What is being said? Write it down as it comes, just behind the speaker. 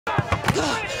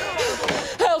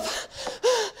Help!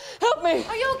 Help me!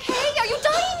 Are you okay? Are you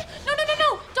dying?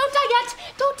 No. Don't die yet.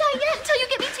 Don't die yet until you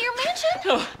get me to your mansion.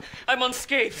 Oh, I'm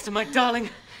unscathed, my darling.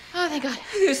 Oh, thank God.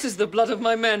 This is the blood of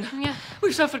my men. Yeah.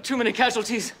 We've suffered too many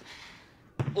casualties.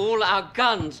 All our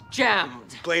guns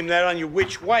jammed. Blame that on your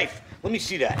witch wife. Let me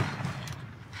see that.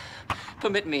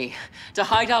 Permit me to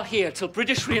hide out here till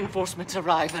British reinforcements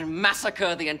arrive and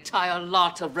massacre the entire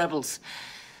lot of rebels.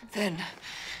 Then,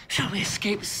 shall we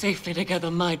escape safely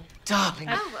together, my darling?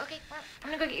 Oh, okay. Well, I'm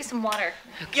gonna go get you some water.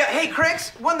 Yeah, hey, Cricks,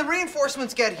 when the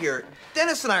reinforcements get here,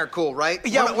 Dennis and I are cool, right?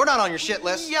 Yeah, we're not on your shit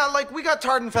list. Yeah, like, we got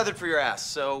tarred and feathered for your ass,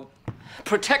 so...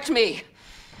 Protect me,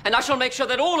 and I shall make sure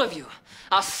that all of you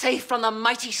are safe from the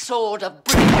mighty sword of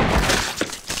Britain.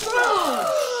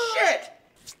 Oh, shit!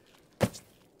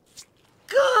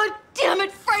 God damn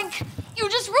it, Frank! You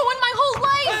just ruined my whole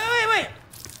life! Wait.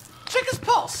 Check his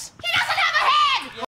pulse.